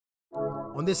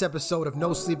On this episode of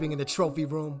No Sleeping in the Trophy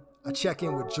Room, I check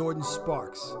in with Jordin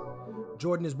Sparks.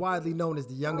 Jordin is widely known as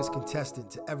the youngest contestant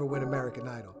to ever win American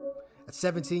Idol. At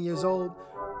 17 years old,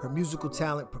 her musical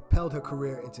talent propelled her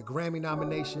career into Grammy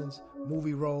nominations,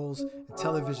 movie roles, and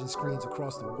television screens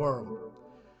across the world.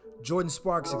 Jordin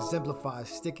Sparks exemplifies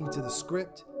sticking to the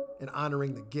script and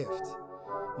honoring the gift.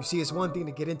 You see, it's one thing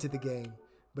to get into the game,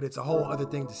 but it's a whole other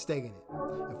thing to stay in it.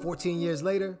 And 14 years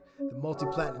later, the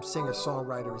multi-platinum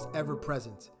singer-songwriter is ever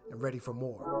present and ready for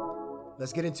more.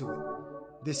 Let's get into it.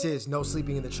 This is No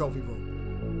Sleeping in the Trophy Room.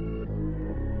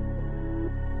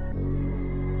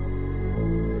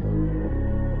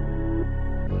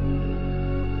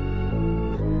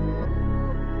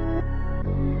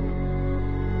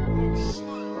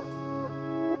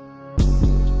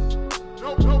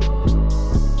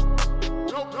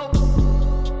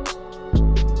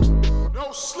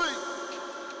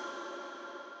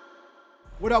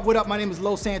 What up? My name is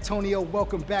Los Antonio.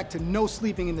 Welcome back to No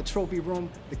Sleeping in the Trophy Room,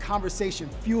 the conversation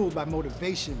fueled by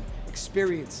motivation,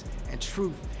 experience, and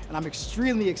truth. And I'm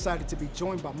extremely excited to be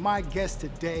joined by my guest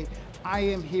today. I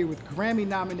am here with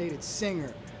Grammy-nominated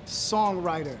singer,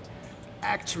 songwriter,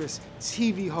 actress,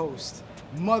 TV host,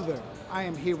 mother. I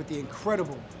am here with the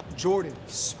incredible Jordin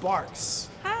Sparks.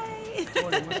 Hi.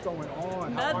 Jordin, what's going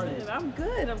on? How are you? I'm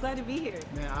good. I'm glad to be here.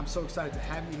 Man, I'm so excited to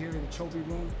have you here in the trophy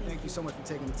room. Thank you so much for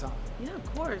taking the time. Yeah,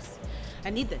 of course. I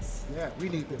need this. Yeah, we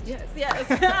need this. Yes,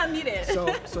 I need it.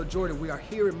 So Jordin, we are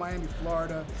here in Miami,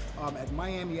 Florida, at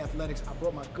Miami Athletics. I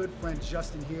brought my good friend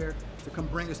Justin here to come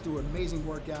bring us through an amazing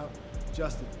workout.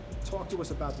 Justin, talk to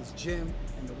us about this gym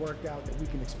and the workout that we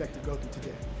can expect to go through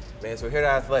today. Man, so here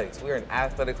at Athletics, we are an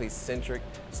athletically centric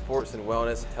sports and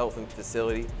wellness, health and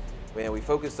facility. Man, we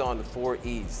focus on the 4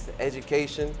 E's: the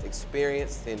education,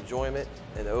 experience, the enjoyment,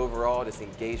 and the overall just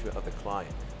engagement of the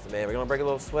client. So man, we're gonna break a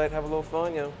little sweat, have a little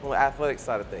fun, you know, on the athletic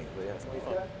side of things. But yeah, it's gonna be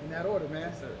fun. In that order, man.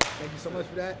 Yes, sir. Thank you so much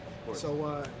for that.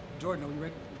 So Jordin, are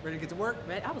you ready to get to work?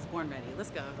 Ready? I was born ready. Let's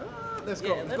go. Let's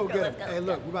go. Yeah, let's go get it. Hey,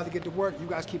 look, we're about to get to work. You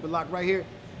guys keep it locked right here.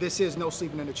 This is No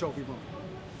Sleeping in the Trophy Room.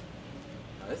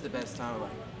 This is the best time,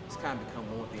 like, it's kind of become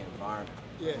one with the environment.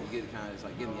 Yeah. You get kind of just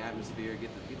like get in the atmosphere,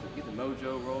 get the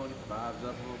mojo rolling, get the vibes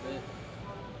up a little bit.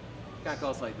 Kind of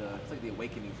calls it's like the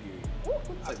awakening period.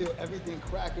 I feel everything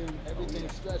cracking, everything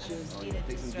stretches.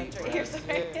 Take some deep breaths.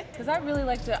 Because I really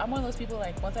like to, I'm one of those people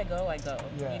like, once I go, I go.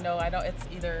 Yeah. You know, it's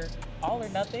either all or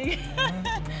nothing.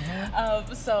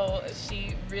 So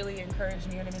she really encouraged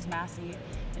me. Her name is Massey,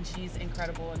 and she's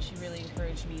incredible, and she really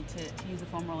encouraged me to use a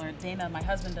foam roller. Dana, my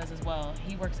husband, does as well.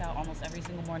 He works out almost every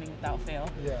single morning without fail.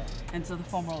 Yeah. And so the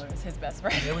foam roller is his best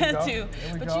friend too.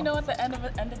 But you know, at the end of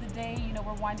the day, you know,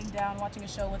 we're winding down, watching a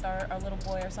show with our little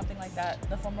boy or something like that.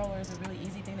 The foam roller is a really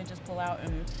easy thing to just pull out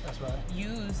and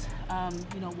use,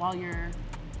 you know, while you're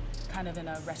kind of in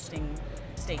a resting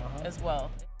state as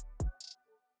well.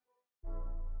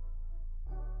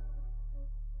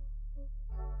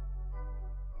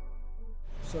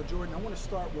 So Jordin, I want to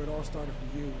start where it all started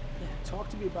for you. Yeah. Talk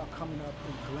to me about coming up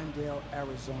in Glendale,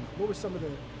 Arizona. What were some of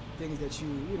the things that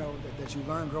that you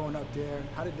learned growing up there?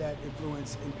 How did that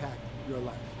impact your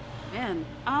life? Man,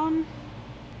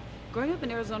 growing up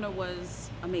in Arizona was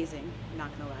amazing,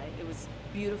 not gonna lie. It was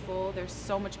beautiful. There's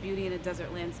so much beauty in a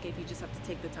desert landscape. You just have to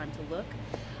take the time to look.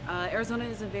 Arizona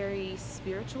is a very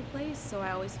spiritual place, so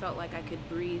I always felt like I could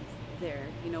breathe there.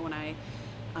 You know, when I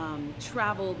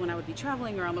traveled, when I would be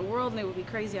traveling around the world and it would be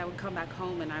crazy, I would come back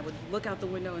home and I would look out the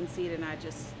window and see it, and I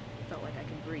just felt like I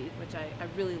could breathe, which I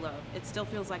really love. It still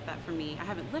feels like that for me. I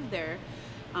haven't lived there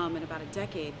in about a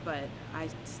decade, but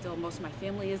most of my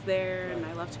family is there, and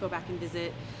I love to go back and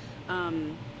visit.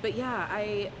 But yeah,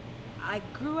 I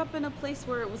grew up in a place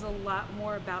where it was a lot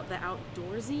more about the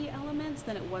outdoorsy elements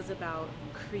than it was about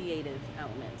creative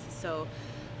elements. So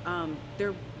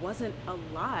there wasn't a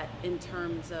lot in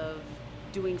terms of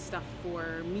doing stuff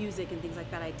for music and things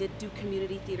like that. I did do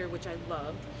community theater, which I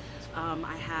loved.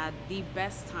 I had the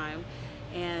best time,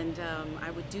 and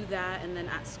I would do that, and then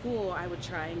at school I would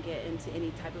try and get into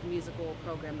any type of musical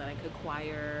program that I could,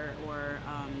 choir, or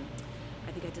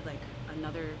I think I did like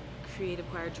another creative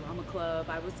choir, drama club.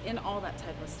 I was in all that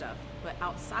type of stuff, but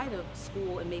outside of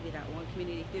school and maybe that one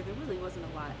community theater, there really wasn't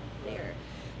a lot there.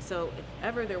 So if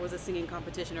ever there was a singing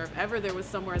competition, or if ever there was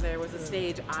somewhere there was a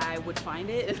stage, I would find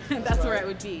it, and that's where I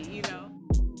would be, you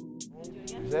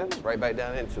know. Right back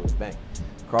down into it, bang.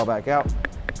 Crawl back out,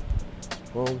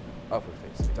 boom, upward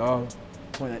facing dog.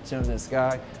 Point that chin to the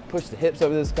sky, push the hips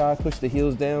over to the sky, push the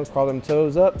heels down, crawl them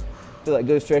toes up. Feel like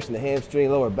good stretch in the hamstring,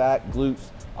 lower back,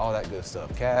 glutes, all that good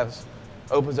stuff. Calves,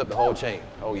 opens up the whole chain.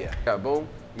 Oh yeah. Got boom,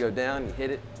 you go down, you hit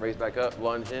it, raise back up,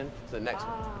 lunge in to the next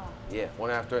one. Yeah,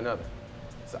 one after another.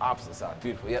 It's the opposite side.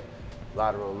 Beautiful. Yep.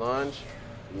 Lateral lunge.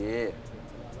 Yeah.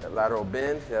 That lateral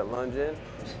bend, that lunge in.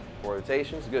 4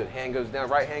 rotations. Good. Hand goes down.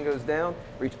 Right hand goes down.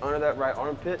 Reach under that right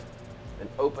armpit and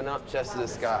open up chest to the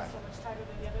sky.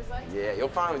 Yeah, you'll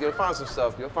find some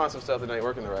stuff. You'll find some stuff that ain't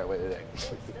working the right way today.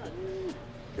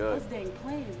 Good. Those dang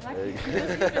planes.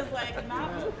 Just like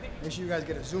not moving. Make sure you guys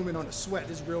get a zoom in on the sweat.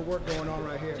 There's real work going on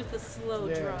right here. Just a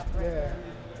slow drop. Yeah.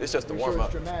 It's just the Make warm sure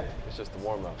up. it's dramatic. It's just the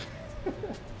warm up.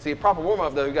 See, proper warm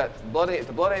up though, you got blood. If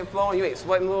the blood ain't flowing, you ain't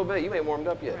sweating a little bit, you ain't warmed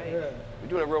up yet. Right. Yeah. We're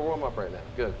doing a real warm up right now.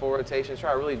 Good. 4 rotations.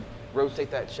 Try to really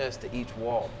rotate that chest to each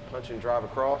wall. Punch and drive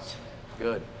across.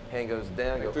 Good. Hand goes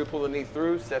down. Go through, pull the knee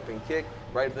through, step and kick.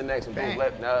 Right to the next one. Boom,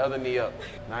 left. Now other knee up.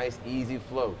 Nice, easy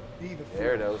flow.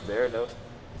 There it goes. There it goes.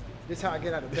 This is how I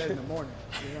get out of bed in the morning,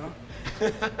 you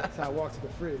know? That's how I walk to the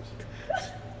fridge.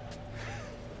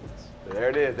 There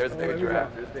it is. There's a big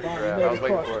draft. There's a big draft. I was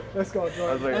waiting for it. Let's go, Jordan.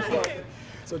 I was waiting for it.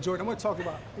 So, Jordan, I want to talk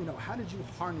about, you know, how did you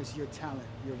harness your talent,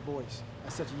 your voice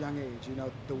at such a young age? You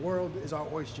know, the world is our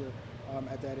oyster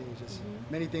at that age. There's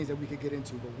many things that we could get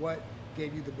into, but what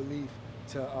gave you the belief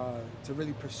to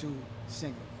really pursue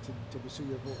singing, to pursue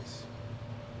your voice?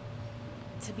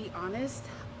 To be honest,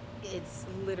 it's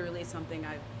literally something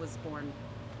I was born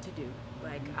to do.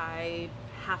 Like, I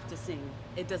have to sing.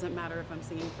 It doesn't matter if I'm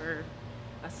singing for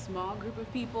a small group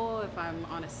of people, if I'm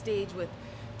on a stage with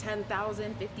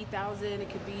 10,000, 50,000, it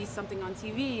could be something on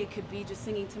TV, it could be just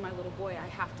singing to my little boy. I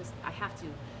have to.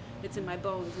 It's in my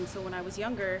bones. And so when I was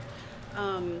younger,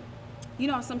 you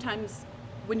know, sometimes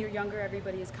when you're younger,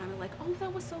 everybody is kind of like, oh,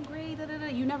 that was so great, da, da, da.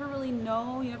 You never really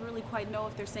quite know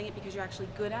if they're saying it because you're actually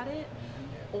good at it,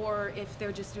 or if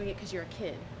they're just doing it because you're a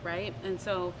kid, right? And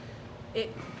so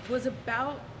it was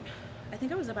about, I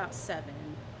think I was about 7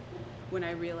 when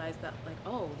I realized that, like,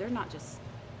 oh, they're not just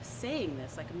saying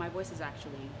this, like, my voice is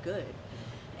actually good.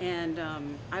 And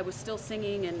I was still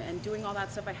singing and doing all that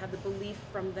stuff. I had the belief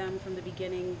from them from the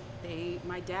beginning.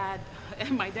 My dad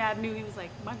knew. He was like,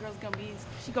 my girl's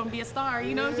she's gonna be a star,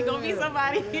 you know, she's gonna be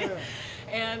somebody. Yeah.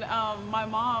 And my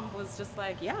mom was just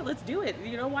like, yeah, let's do it,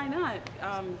 you know, why not?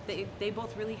 They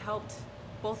both really helped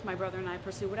both my brother and I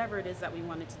pursue whatever it is that we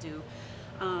wanted to do.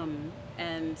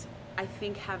 And I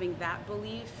think having that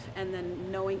belief and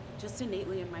then knowing just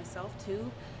innately in myself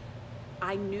too,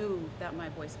 I knew that my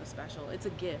voice was special. It's a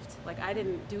gift. Like, I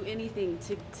didn't do anything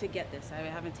to get this. I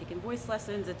haven't taken voice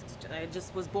lessons. I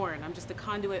just was born. I'm just a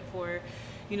conduit for,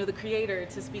 you know, the creator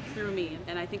to speak through me.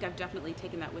 And I think I've definitely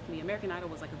taken that with me. American Idol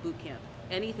was like a boot camp.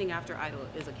 Anything after Idol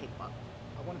is a cakewalk.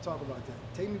 I want to talk about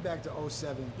that. Take me back to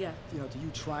 07, yeah. You know, to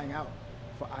you trying out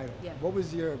for Idol. Yeah. What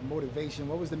was your motivation?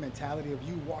 What was the mentality of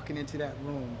you walking into that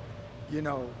room? You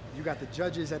know, you got the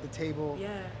judges at the table.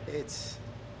 Yeah. It's,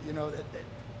 you know,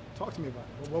 talk to me about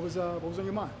it. What was on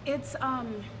your mind? It's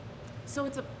so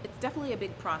it's definitely a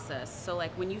big process. So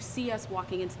like when you see us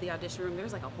walking into the audition room,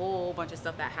 there's like a whole bunch of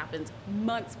stuff that happens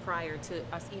months prior to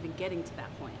us even getting to that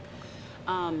point.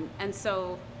 And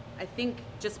so I think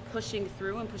just pushing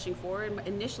through and pushing forward.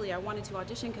 Initially, I wanted to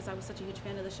audition because I was such a huge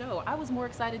fan of the show. I was more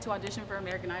excited to audition for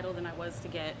American Idol than I was to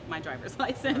get my driver's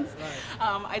license.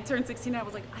 Right. I turned 16 and I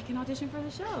was like, I can audition for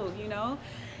the show, you know?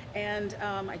 And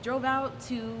I drove out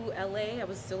to LA. I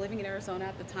was still living in Arizona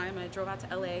at the time. And I drove out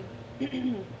to LA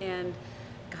and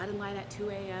got in line at 2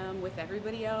 a.m. with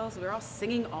everybody else. We were all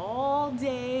singing all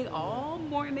day, all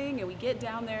morning, and we get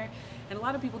down there. And a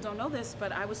lot of people don't know this,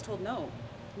 but I was told no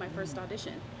my first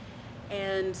audition.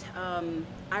 And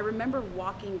I remember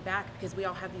walking back because we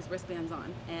all had these wristbands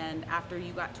on. And after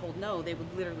you got told no, they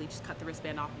would literally just cut the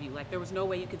wristband off of you. Like, there was no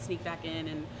way you could sneak back in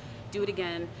and do it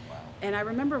again. Wow. And I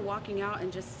remember walking out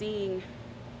and just seeing,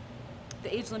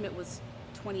 the age limit was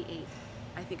 28,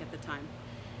 I think, at the time.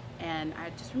 And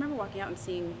I just remember walking out and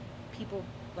seeing people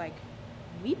like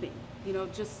weeping, you know,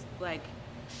 just like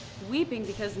weeping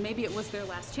because maybe it was their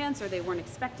last chance or they weren't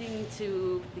expecting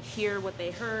to hear what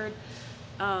they heard.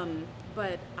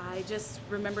 But I just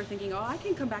remember thinking, oh, I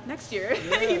can come back next year,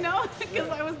 yeah. You know, because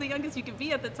I was the youngest you could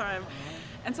be at the time.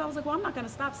 And so I was like, well, I'm not going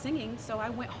to stop singing. So I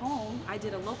went home. I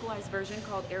did a localized version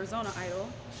called Arizona Idol.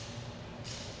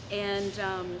 And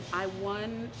I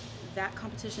won that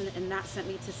competition, and that sent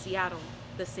me to Seattle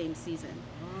the same season.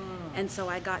 And so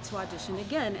I got to audition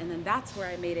again, and then that's where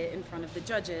I made it in front of the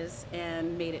judges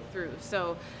and made it through.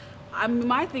 So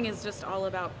my thing is just all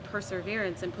about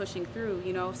perseverance and pushing through.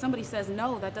 You know, if somebody says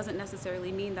no, that doesn't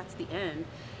necessarily mean that's the end.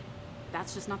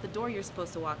 That's just not the door you're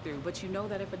supposed to walk through. But you know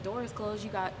that if a door is closed, you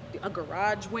got a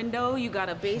garage window, you got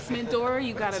a basement door,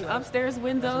 you got an upstairs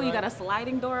window, you got a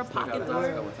sliding door, a pocket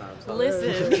door.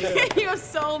 Listen, you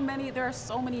have there are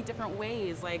so many different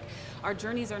ways. Like, our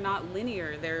journeys are not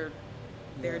linear.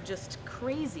 They're just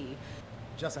crazy.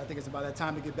 Justin, I think it's about that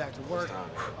time to get back to work.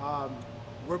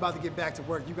 We're about to get back to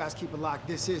work. You guys keep it locked.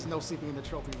 This is No Sleeping in the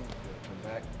Trophy Room. Good.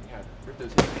 Come back. You have to rip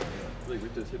those hips around. Really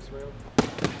rip those hips around.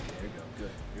 There you go.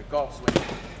 Good. Your golf swing.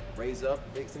 Raise up,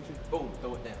 big extension. Boom.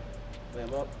 Throw it down.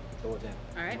 Slam up. Throw it down.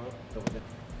 All right. Throw it down.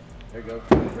 There you go.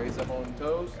 Raise up on the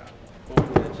toes. Boom.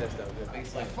 Pull that chest down. Good.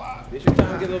 Baseline. This your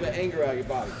time to get a little bit of anger out of your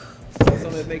body.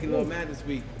 Something that's making you a little mad this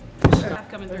week. Half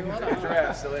coming through. Hold Get on. your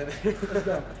ass still in there. Let's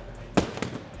go.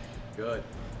 Good.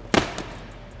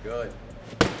 Good.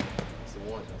 That's the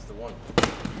one. That's the one.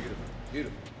 Beautiful.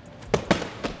 Beautiful.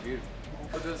 Beautiful.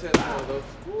 Put those hips around, those.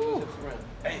 Put those hips around.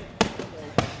 Bang.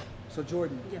 So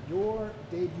Jordin, Yeah. your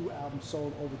debut album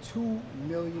sold over 2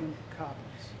 million copies.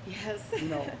 Yes. You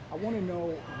know, I want to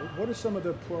know, what are some of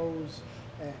the pros,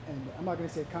 and I'm not going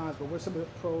to say cons, but what are some of the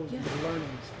pros and the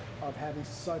learnings of having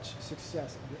such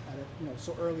success at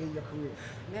so early in your career?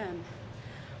 Man,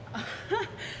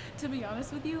 to be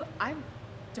honest with you, I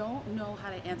don't know how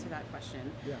to answer that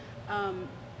question. Yeah.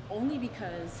 Only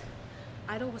because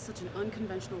Idol was such an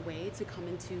unconventional way to come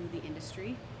into the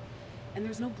industry, and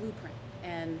there's no blueprint.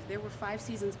 And there were 5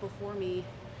 seasons before me,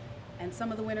 and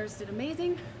some of the winners did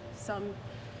amazing. Some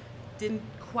didn't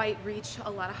quite reach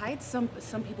a lot of heights. Some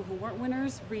people who weren't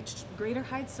winners reached greater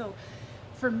heights. So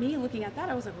for me, looking at that,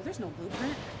 I was like, well, there's no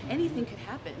blueprint. Anything could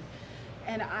happen.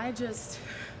 And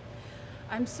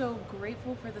I'm so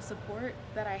grateful for the support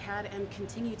that I had and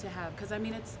continue to have. Because I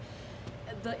mean,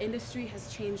 the industry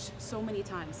has changed so many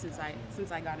times since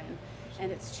I got in,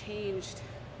 and it's changed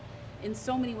in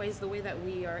so many ways, the way that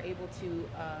we are able to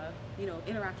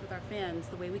interact with our fans,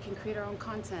 the way we can create our own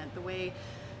content, the way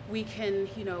we can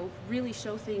really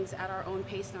show things at our own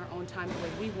pace and our own time, the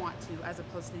way we want to, as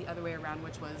opposed to the other way around,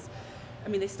 which was, I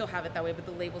mean, they still have it that way, but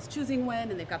the label's choosing when,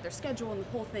 and they've got their schedule and the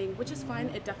whole thing, which is fine.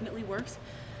 It definitely works.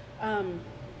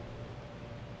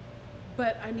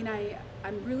 But I mean,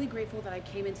 I'm really grateful that I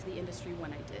came into the industry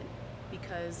when I did,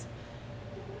 because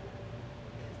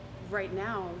right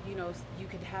now, you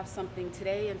could have something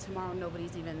today and tomorrow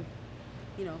nobody's even,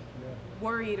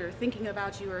 worried or thinking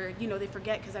about you, or, they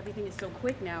forget because everything is so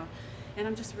quick now. And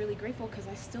I'm just really grateful because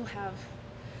I still have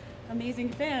amazing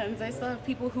fans. I still have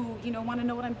people who, want to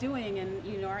know what I'm doing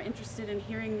and, are interested in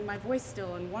hearing my voice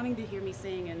still and wanting to hear me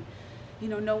sing and,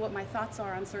 know what my thoughts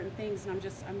are on certain things. And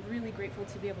I'm really grateful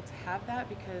to be able to have that,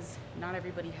 because not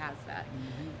everybody has that.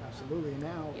 Mm-hmm. Absolutely. And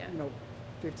now,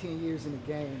 15 years in the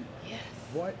game. Yes.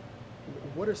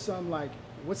 What are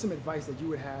what's some advice that you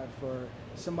would have for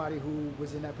somebody who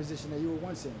was in that position that you were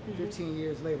once in, 15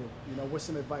 years later? What's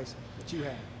some advice that you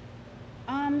have?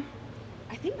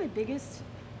 I think my biggest,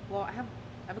 I have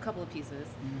a couple of pieces.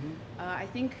 I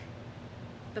think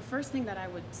the first thing that I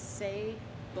would say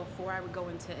before I would go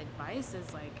into advice is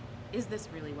is this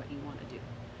really what you want to do?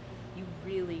 You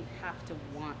really have to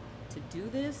want to do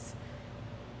this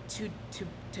to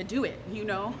do it,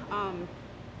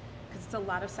 because it's a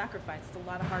lot of sacrifice, it's a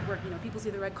lot of hard work. People see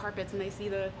the red carpets and they see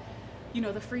the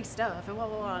free stuff and blah,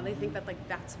 blah, blah, and they think that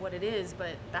that's what it is,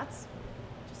 but that's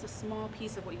just a small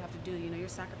piece of what you have to do. You're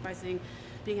sacrificing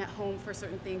being at home for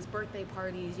certain things, birthday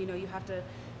parties, you have to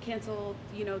cancel,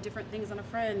 different things on a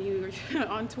friend. You're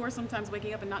on tour sometimes,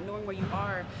 waking up and not knowing where you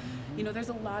are. There's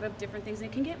a lot of different things.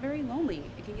 It can get very lonely.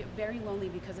 It can get very lonely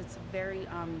because it's a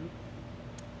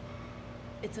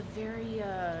very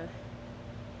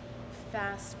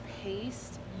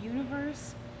fast-paced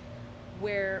universe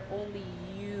where only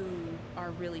you are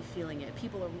really feeling it.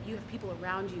 You have people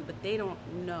around you, but they don't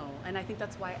know. And I think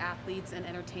that's why athletes and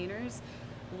entertainers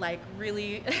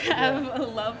really have a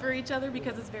love for each other,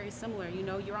 because it's very similar.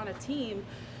 You're on a team,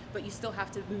 but you still have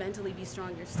to mentally be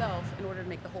strong yourself in order to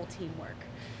make the whole team work.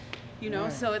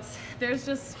 Right. So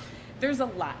there's a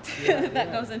lot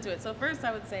that goes into it. So first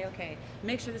I would say, okay,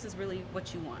 make sure this is really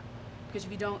what you want, because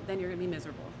if you don't, then you're gonna be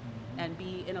miserable and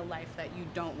be in a life that you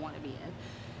don't want to be in.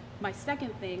 My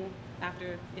second thing,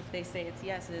 after if they say it's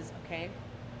yes, is okay,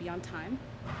 be on time.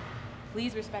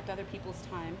 Please respect other people's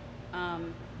time.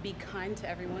 Be kind to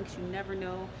everyone, because you never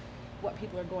know what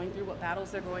people are going through, what battles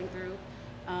they're going through.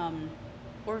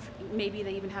 Or if maybe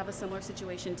they even have a similar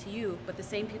situation to you, but the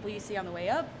same people you see on the way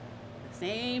up, the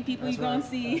same people you're going to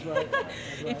see. That's right.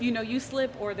 If you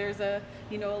slip, or there's a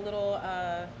little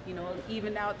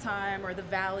evened out time, or the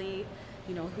valley,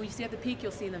 who you see at the peak,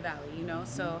 you'll see in the valley.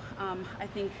 So I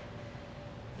think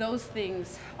those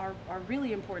things are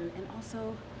really important. And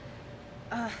also,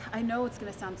 I know it's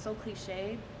going to sound so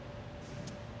cliche,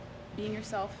 being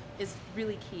yourself is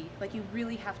really key. You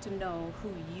really have to know who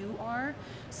you are,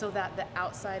 so that the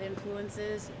outside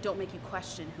influences don't make you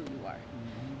question who you are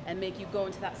and make you go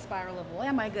into that spiral of, well,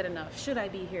 am I good enough? Should I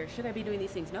be here? Should I be doing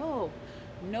these things? No,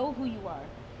 know who you are.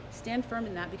 stand firm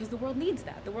in that because the world needs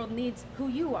that. The world needs who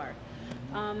you are.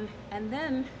 And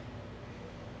then,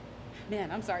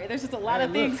 man, I'm sorry. There's just a lot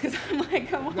of things because I'm like,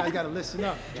 come on. You guys got to listen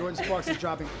up. Jordin Sparks is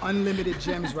dropping unlimited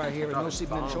gems right here. No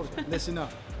sleeping in the trophy. Listen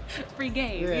up. Free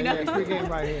game, Yeah, you know? yeah, free game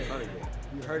right here.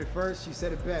 You heard it first. She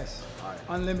said it best. Right.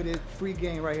 Unlimited free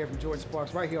game right here from Jordin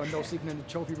Sparks, right here on No Sleeping in the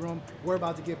Trophy Room. We're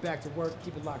about to get back to work.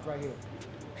 Keep it locked right here.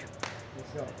 Let's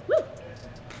go. Woo!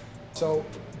 So,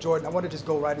 Jordin, I want to just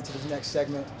go right into this next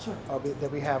segment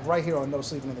that we have right here on No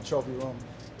Sleeping in the Trophy Room.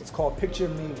 It's called Picture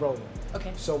Me Rolling.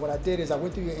 Okay. So what I did is I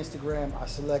went through your Instagram. I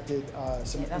selected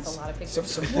some. Yeah, that's a lot of pictures.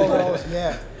 Some photos.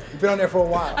 Yeah, you've been on there for a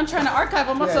while. I'm trying to archive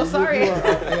them. I'm so sorry. You were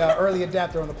an early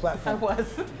adapter on the platform. I was.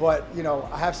 But you know,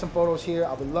 I have some photos here.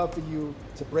 I would love for you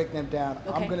to break them down.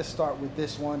 Okay. I'm gonna start with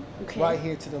this one right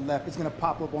here to the left. It's gonna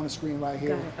pop up on the screen right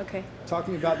here. Got it. Okay. Talk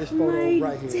to me about this photo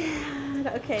right here.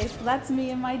 Dad. Okay, so that's me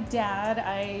and my dad.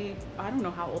 I don't know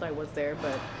how old I was there,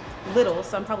 but little.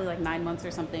 So I'm probably like 9 months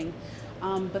or something.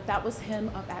 But that was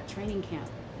him up at training camp.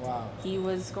 Wow. He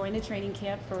was going to training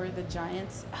camp for the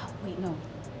Giants. Oh, wait, no.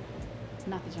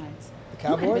 Not the Giants. The He might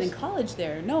have been Cowboys? in college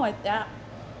there. No,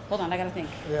 hold on, I gotta think.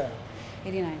 Yeah.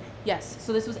 89. Yes,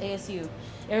 so this was ASU.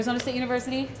 Arizona State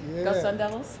University. Go Yeah. Sun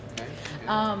Devils.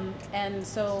 And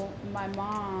so my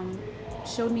mom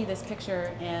showed me this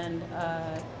picture, and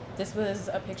this was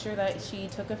a picture that she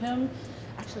took of him.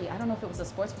 Actually, I don't know if it was a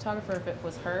sports photographer or if it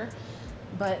was her,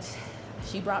 but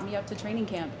she brought me up to training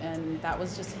camp, and that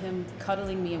was just him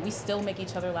cuddling me, and we still make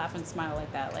each other laugh and smile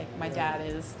like that. Like my dad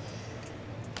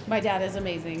is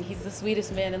amazing. He's the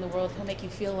sweetest man in the world. He'll make you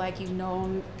feel like you've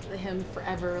known him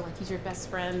forever, like he's your best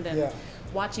friend. And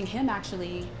watching him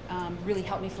actually really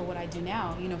helped me for what I do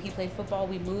now. You know, he played football.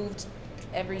 We moved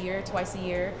every year, twice a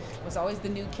year. Was always the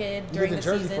new kid during the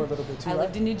season. You lived in Jersey for a little bit too, I right?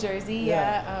 lived in New Jersey,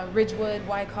 Ridgewood,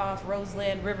 Wyckoff,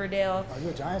 Roseland, Riverdale. Are you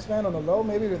a Giants fan on the low?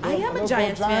 Maybe I am a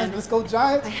Giants fan. Let's go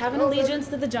Giants. I have an allegiance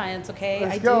to the Giants, okay?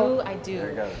 Let's go. I do. There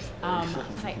you go.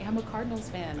 I'm a Cardinals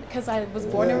fan because I was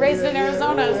born and raised in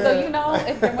Arizona. So, you know,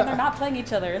 when they're not playing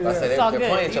each other, it's all they're good.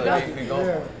 playing each you other. know? You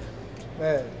go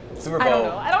Man. Super Bowl.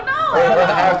 I don't know.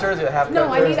 Half jersey or half No,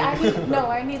 jersey?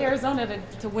 I need Arizona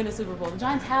to win a Super Bowl. The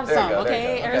Giants have There you some, go, there you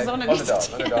okay? go. Arizona needs a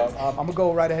chance. Underdog. I'm gonna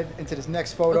go right ahead into this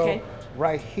next photo. Okay.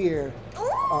 Right here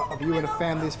of you and the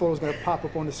family. This photo's gonna pop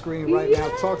up on the screen right now.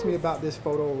 Talk to me about this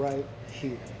photo right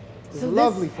here. It's a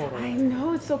lovely photo. I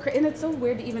know, it's so crazy. And it's so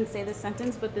weird to even say this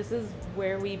sentence, but this is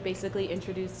where we basically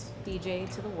introduced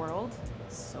DJ to the world.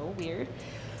 So weird.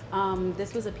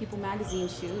 This was a People magazine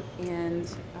shoot, and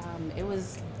it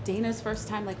was Dana's first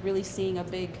time like really seeing a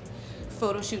big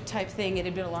photo shoot type thing. It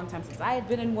had been a long time since I had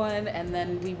been in one, and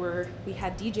then we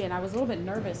had DJ, and I was a little bit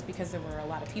nervous because there were a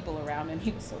lot of people around and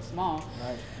he was so small.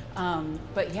 Right.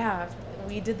 But yeah,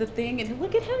 we did the thing, and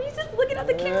look at him, he's just looking at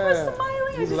the camera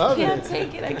smiling. He's I just loving can't it.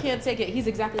 take it. I can't take it. He's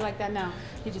exactly like that now.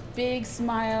 He's just big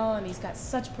smile, and he's got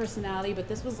such personality, but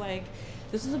this was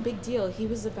a big deal. He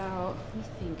was about, let me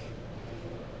think,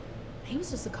 he was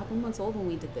just a couple months old when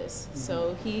we did this.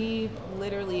 So he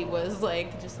literally was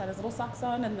like, just had his little socks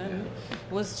on and then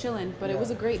was chilling. But it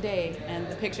was a great day. And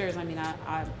the pictures, I mean,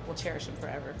 I will cherish them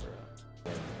forever.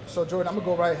 So Jordin, I'm gonna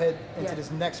go right ahead into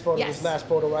this next photo, this last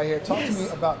photo right here. Talk to me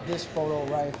about this photo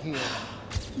right here.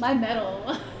 My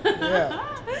medal.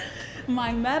 Yeah.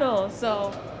 My medal.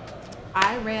 So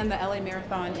I ran the LA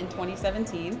Marathon in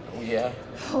 2017. Yeah.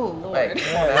 Oh, Lord. Hey,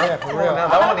 come on now. Yeah, for real.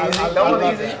 That one easy. That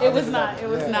one easy. It was not. It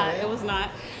was not. It was not.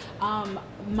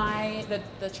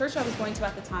 The church I was going to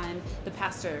at the time, the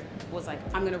pastor was like,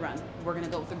 "I'm gonna run. We're gonna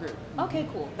go with the group." Okay,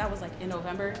 cool. That was like in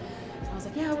November. I was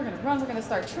like, "Yeah, we're gonna run. We're gonna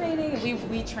start training." And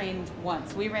we trained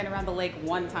once. We ran around the lake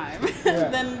one time,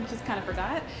 then just kind of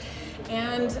forgot.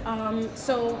 And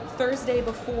so Thursday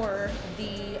before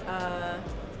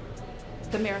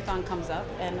the marathon comes up,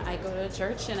 and I go to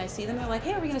church and I see them. They're like,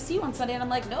 "Hey, are we gonna see you on Sunday?" And I'm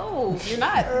like, "No, you're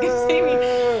not gonna see me."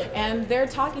 And they're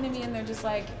talking to me, and they're just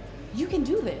like, "You can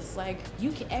do this. Like,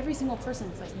 you can." Every single person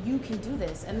is like, "You can do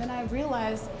this." And then I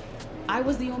realized I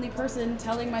was the only person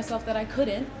telling myself that I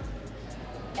couldn't.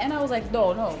 And I was like,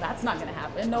 no, that's not gonna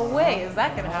happen. No way is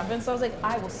that gonna happen. So I was like,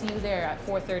 I will see you there at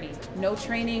 4:30. No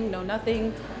training, no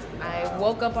nothing. I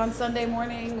woke up on Sunday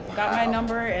morning, got my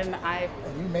number, and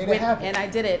you made it happen. And I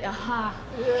did it. Yeah,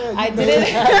 I you did made it.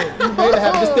 happen. You made it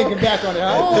happen. Just thinking back on it,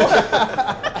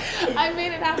 huh? I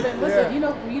made it happen. Listen, you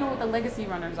know what the legacy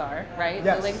runners are, right?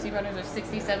 Yes. The legacy runners are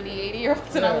 60, 70,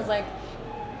 80-year-olds, and I was like,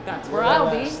 that's where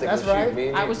I'll be. That's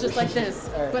right. I was just like this,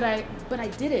 but I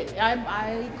did it.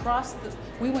 I crossed.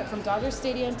 We went from Dodger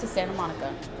Stadium to Santa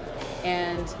Monica,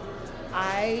 and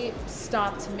I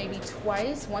stopped maybe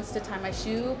twice, once to tie my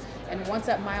shoe and once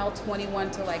at mile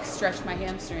 21 to like stretch my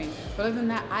hamstring. But other than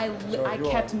that, I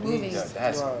kept moving.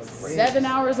 That's 7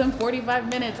 hours and 45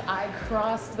 minutes, I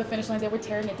crossed the finish line. They were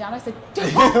tearing it down. I said,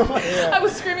 don't. I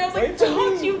was screaming. I was like,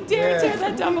 don't you dare tear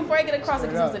that down before I get across it,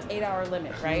 because it was an 8-hour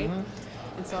limit, right?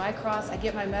 And so I cross, I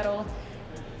get my medal,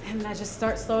 and I just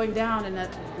start slowing down, and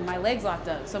my legs locked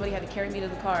up. Somebody had to carry me to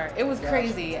the car. It was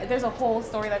crazy. There's a whole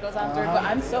story that goes after it, but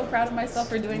I'm so proud of myself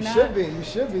for doing that. You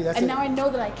should be. That's and now I know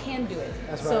that I can do it.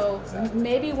 That's right. So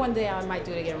maybe one day I might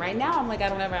do it again. Right now, I'm like, I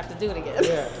don't ever have to do it again.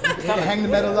 Yeah. You can hang the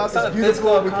medal up. It's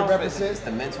beautiful. We can represent. It's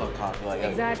the mental confidence. Like,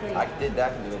 Exactly. I did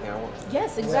that, can do anything I want.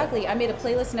 Yes, exactly. I made a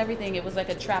playlist and everything. It was like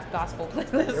a trap gospel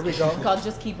playlist. There we go. Called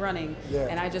Just Keep Running. Yeah.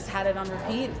 And I just had it on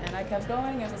repeat, and I kept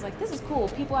going. And it was like, this is cool.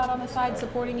 People out on the side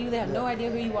supporting you. They have no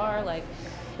idea who you are. Like,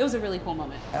 it was a really cool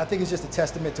moment. And I think it's just a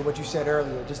testament to what you said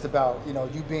earlier, just about, you know,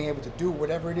 you being able to do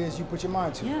whatever it is you put your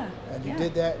mind to. Yeah. And you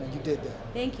did that, and you did that.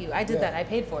 Thank you. I did that. I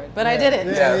paid for it, but I did it.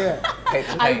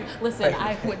 Listen,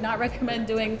 I would not recommend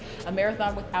doing a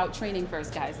marathon without training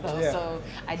first, guys, though. Yeah. So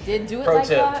I did do it Pro like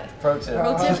tip. that. Pro tip.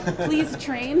 Pro tip, please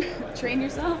train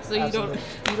yourself so you don't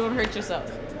hurt yourself.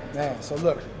 Man, so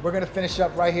look, we're gonna finish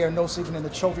up right here, No Sleeping in the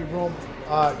Trophy Room.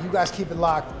 You guys keep it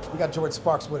locked. We got Jordin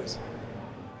Sparks with us.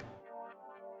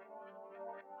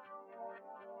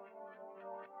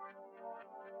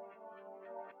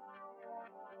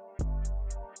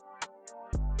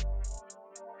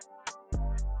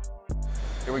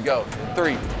 Here we go.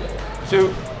 3, 2,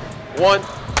 1.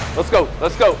 Let's go.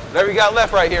 Let's go. Whatever you got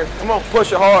left right here. Come on.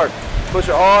 Push it hard. Push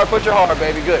it hard. Push it hard,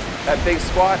 baby. Good. That big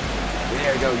squat.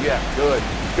 There you go. Yeah. Good.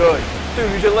 Good. 2.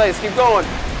 Use your legs. Keep going.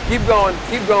 Keep going.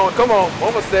 Keep going. Come on.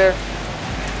 Almost there.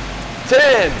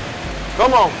 10.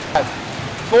 Come on.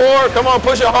 4. Come on.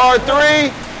 Push it hard.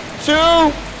 3,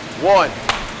 2, 1.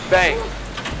 Bang.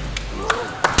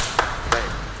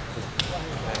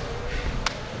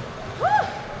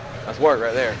 That's work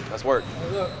right there. That's work.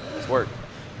 That's work.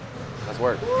 That's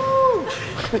work.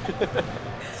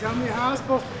 Tell me how I'm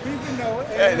supposed to be, you know.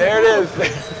 Hey, there it is.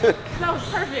 That was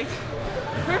perfect.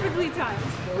 Perfectly timed.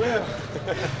 For real.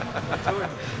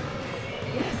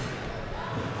 Yes.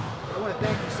 I want to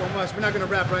thank you so much. We're not going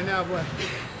to wrap right now, but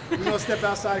we're going to step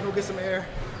outside and go get some air.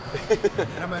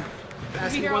 And I'm going to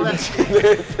ask you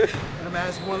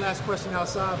one last question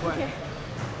outside, but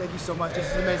thank you so much. This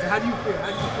is amazing. How do you feel?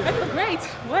 I feel great.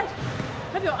 What?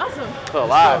 I feel awesome. I feel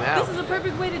alive now. This is a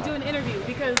perfect way to do an interview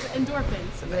because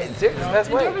endorphins. It's the best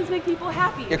way. Endorphins make people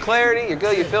happy. Your clarity, you're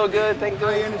good, you feel good, think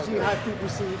High good. energy, high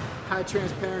frequency, high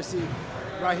transparency.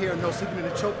 Right here on No Sleeping in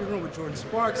the Trophy Room with Jordin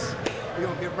Sparks. We're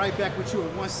going to get right back with you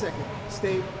in 1 second.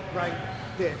 Stay right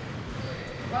there.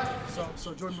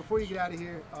 So Jordin, before you get out of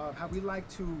here, how we like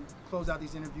to close out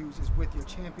these interviews is with your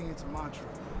champion's mantra.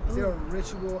 Is there a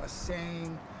ritual, a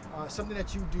saying, something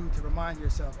that you do to remind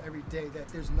yourself every day that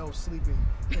there's no sleeping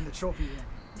in the trophy room?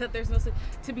 That there's no sleep.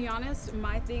 To be honest,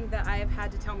 my thing that I have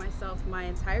had to tell myself my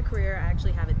entire career, I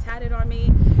actually have it tatted on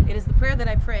me. It is the prayer that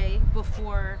I pray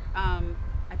before I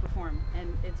perform,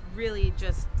 and it's really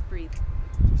just breathe.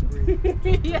 Just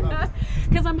breathe. Yeah,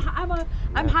 because I'm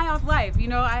high off life. You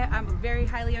know, I'm a very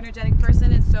highly energetic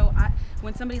person, and so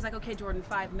when somebody's like, okay, Jordin,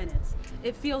 5 minutes,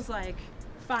 it feels like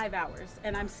 5 hours,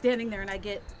 and I'm standing there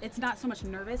and it's not so much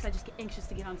nervous, I just get anxious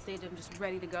to get on stage. I'm just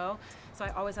ready to go. So I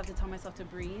always have to tell myself to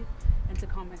breathe and to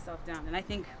calm myself down. And I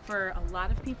think for a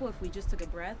lot of people, if we just took a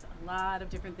breath, a lot of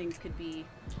different things could be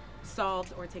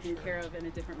solved or taken care of in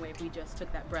a different way if we just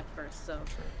took that breath first. So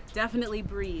definitely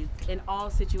breathe in all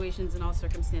situations and all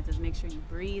circumstances. Make sure you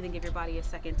breathe and give your body a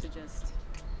second to just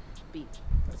be.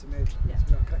 That's amazing. Yeah.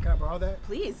 Can I borrow that?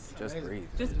 Please. Just breathe.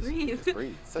 Just breathe. Just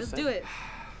breathe. Just do it.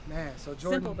 Man, so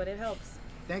Jordin, Simple, but it helps.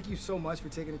 thank you so much for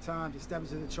taking the time to step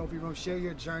into the trophy room, share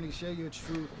your journey, share your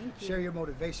truth, share your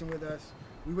motivation with us.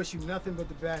 We wish you nothing but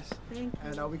the best. Thank you.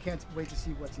 And we can't wait to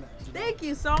see what's next. Thank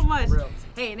you so much. Real.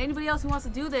 Hey, and anybody else who wants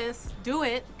to do this, do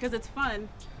it, because it's fun.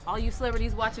 All you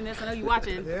celebrities watching this, I know you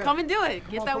watching, come and do it.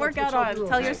 Get on, that come to the workout trophy on. room.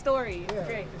 Tell your story. Yeah. It's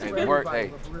great. It's Hey, for good work. everybody,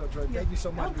 Hey. but for real, Jordan, thank you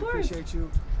so much. Of We course. appreciate you.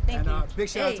 Thank you. Big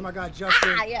shout out to my guy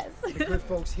Justin. Yes. The good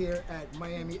folks here at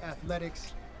Miami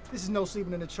Athletics. This is No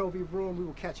Sleeping in the Trophy Room. We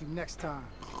will catch you next time.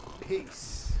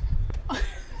 Peace.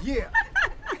 Yeah.